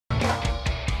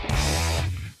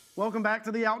Welcome back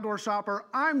to The Outdoor Shopper.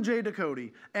 I'm Jay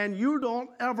Ducote, and you don't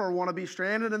ever want to be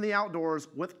stranded in the outdoors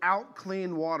without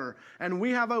clean water. And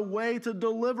we have a way to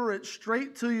deliver it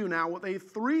straight to you now with a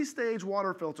 3-stage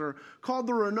water filter called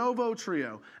the Renovo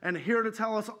Trio. And here to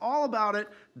tell us all about it,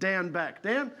 Dan Beck.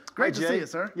 Dan, great to see you,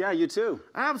 sir. Yeah, you too.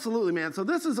 Absolutely, man. So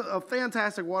this is a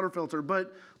fantastic water filter,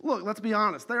 but look, let's be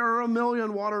honest. There are a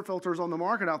million water filters on the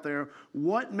market out there.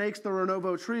 What makes the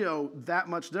Renovo Trio that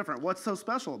much different? What's so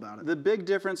special about it? The big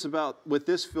difference with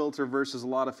this filter versus a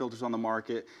lot of filters on the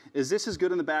market is this is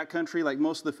good in the backcountry, like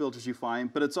most of the filters you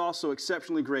find, but it's also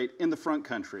exceptionally great in the front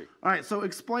country. All right, so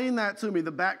explain that to me,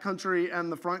 the backcountry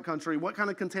and the front country. What kind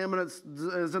of contaminants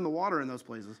is in the water in those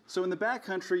places? So in the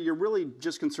backcountry, you're really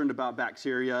just concerned about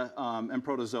bacteria and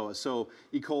protozoa. So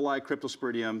E. coli,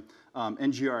 Cryptosporidium,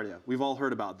 and Giardia. We've all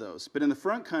heard about those. But in the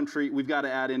front country, we've got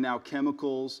to add in now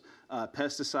chemicals,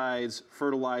 pesticides,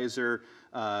 fertilizer,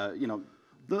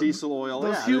 diesel oil.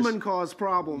 Those human-caused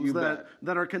problems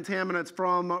that are contaminants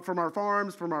from our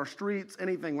farms, from our streets,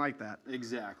 anything like that.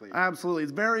 Exactly. Absolutely.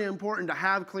 It's very important to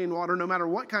have clean water no matter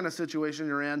what kind of situation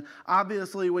you're in.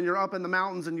 Obviously, when you're up in the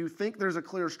mountains and you think there's a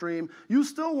clear stream, you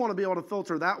still want to be able to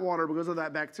filter that water because of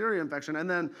that bacteria infection. And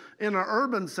then in an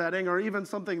urban setting or even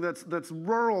something that's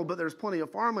rural but there's plenty of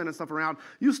farmland and stuff around,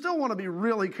 you still want to be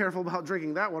really careful about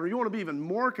drinking that water. You want to be even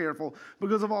more careful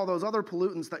because of all those other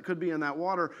pollutants that could be in that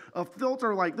water. A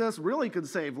filter like this really could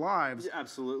save lives. Yeah,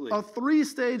 absolutely. A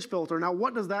 3-stage filter. Now,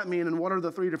 what does that mean, and what are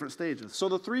the 3 different stages? So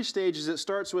the 3 stages, it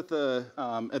starts with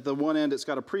at the one end, it's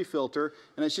got a pre-filter,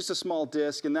 and it's just a small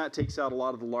disc, and that takes out a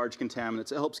lot of the large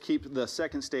contaminants. It helps keep the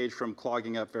second stage from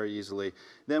clogging up very easily.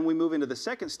 Then we move into the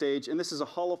second stage, and this is a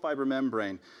hollow fiber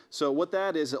membrane. So what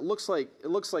that is, it looks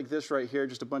like this right here,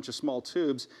 just a bunch of small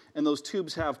tubes, and those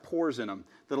tubes have pores in them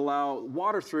that allow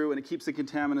water through, and it keeps the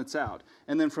contaminants out.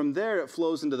 And then from there, it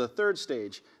flows into the 3rd stage.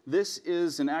 This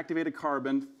is an activated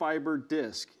carbon fiber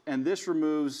disc, and this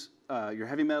removes your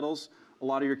heavy metals, a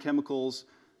lot of your chemicals,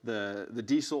 the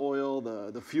diesel oil,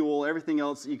 the fuel, everything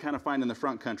else that you kind of find in the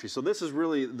front country. So this is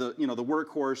really the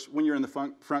workhorse when you're in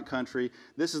the front country.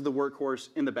 This is the workhorse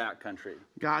in the back country.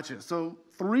 Gotcha. So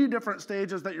 3 different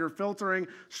stages that you're filtering.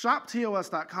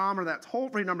 ShopTOS.com or that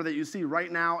toll-free number that you see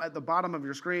right now at the bottom of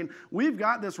your screen. We've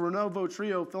got this Renovo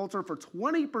Trio filter for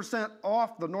 20%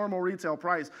 off the normal retail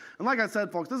price. And like I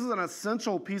said, folks, this is an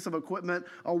essential piece of equipment.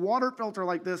 A water filter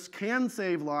like this can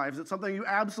save lives. It's something you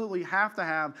absolutely have to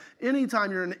have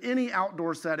anytime you're in any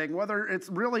outdoor setting, whether it's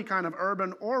really kind of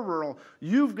urban or rural.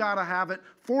 You've got to have it.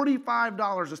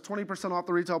 $45 is 20% off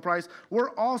the retail price. We're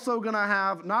also going to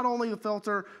have not only the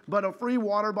filter, but a free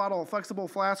water bottle, a flexible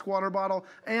flask water bottle,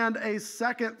 and a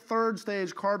second, 3rd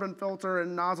stage carbon filter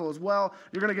and nozzle as well.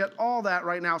 You're going to get all that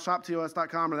right now,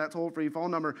 shoptos.com or that toll-free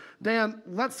phone number. Dan,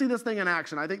 let's see this thing in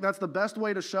action. I think that's the best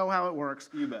way to show how it works.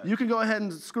 You bet. You can go ahead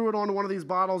and screw it onto one of these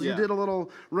bottles. Yeah. You did a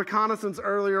little reconnaissance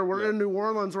earlier. We're in New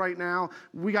Orleans right now.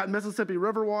 We got Mississippi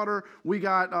River water. We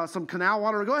got some canal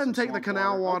water. Go ahead and take the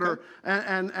canal water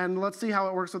and let's see how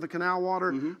it works with the canal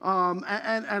water.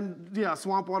 And yeah,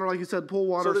 swamp water, like you said, pool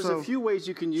water. So there's a few ways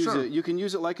you can use it. You can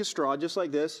use it like a straw, just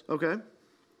like this. Okay.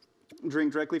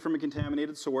 Drink directly from a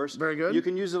contaminated source. Very good. You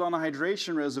can use it on a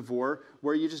hydration reservoir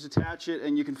where you just attach it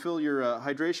and you can fill your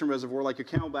hydration reservoir like your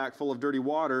Camelback full of dirty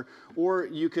water, or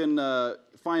you can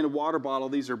find a water bottle.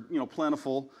 These are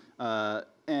plentiful.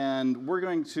 And we're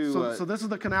going to... So this is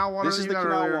the canal water. This is the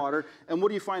canal water. And what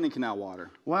do you find in canal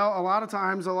water? Well, a lot of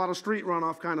times, a lot of street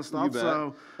runoff kind of stuff. You bet.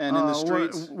 So, and in the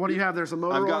streets... What do you have there, some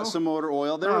motor oil? I've got some motor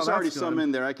oil. There was already good. some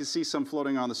in there. I can see some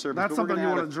floating on the surface. That's something you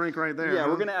want to drink right there. Yeah,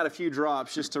 we're going to add a few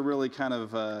drops just to really kind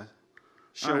of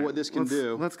show what this can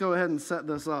do. Let's go ahead and set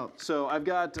this up. So I've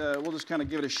got, we'll just kind of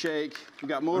give it a shake. We've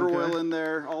got motor oil in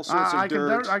there, all sorts of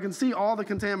dirt. I can see all the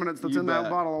contaminants that's in that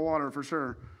bottle of water for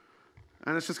sure.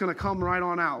 And it's just going to come right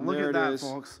on out. Look at that,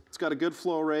 folks. It's got a good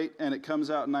flow rate, and it comes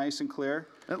out nice and clear.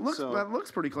 That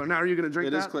looks pretty clear. Now, are you going to drink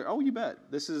that? It is clear. Oh, you bet.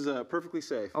 This is perfectly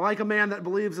safe. I like a man that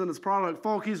believes in his product.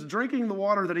 Folks, he's drinking the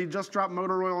water that he just dropped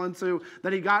motor oil into,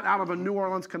 that he got out of a New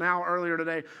Orleans canal earlier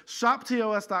today.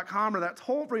 ShopTOS.com or that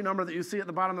toll-free number that you see at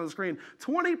the bottom of the screen.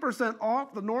 20%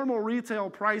 off the normal retail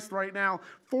price right now.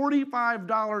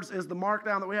 $45 is the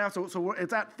markdown that we have. So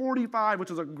it's at $45,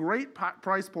 which is a great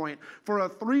price point for a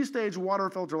 3-stage water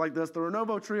filter like this. The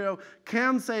Renovo Trio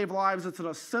can save lives. It's an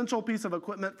essential piece of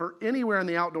equipment for anywhere in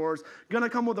the outdoors. Going to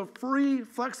come with a free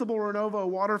flexible Renovo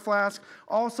water flask,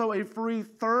 also a free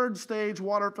 3rd stage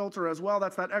water filter as well.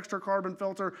 That's that extra carbon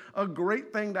filter, a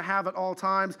great thing to have at all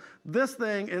times. This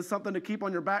thing is something to keep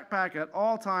on your backpack at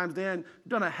all times. Dan, you've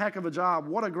done a heck of a job.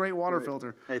 What a great water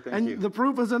filter. Hey, thank you. And the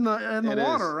proof is in the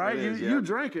water, right? It is, you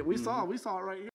drank it. We saw it right here.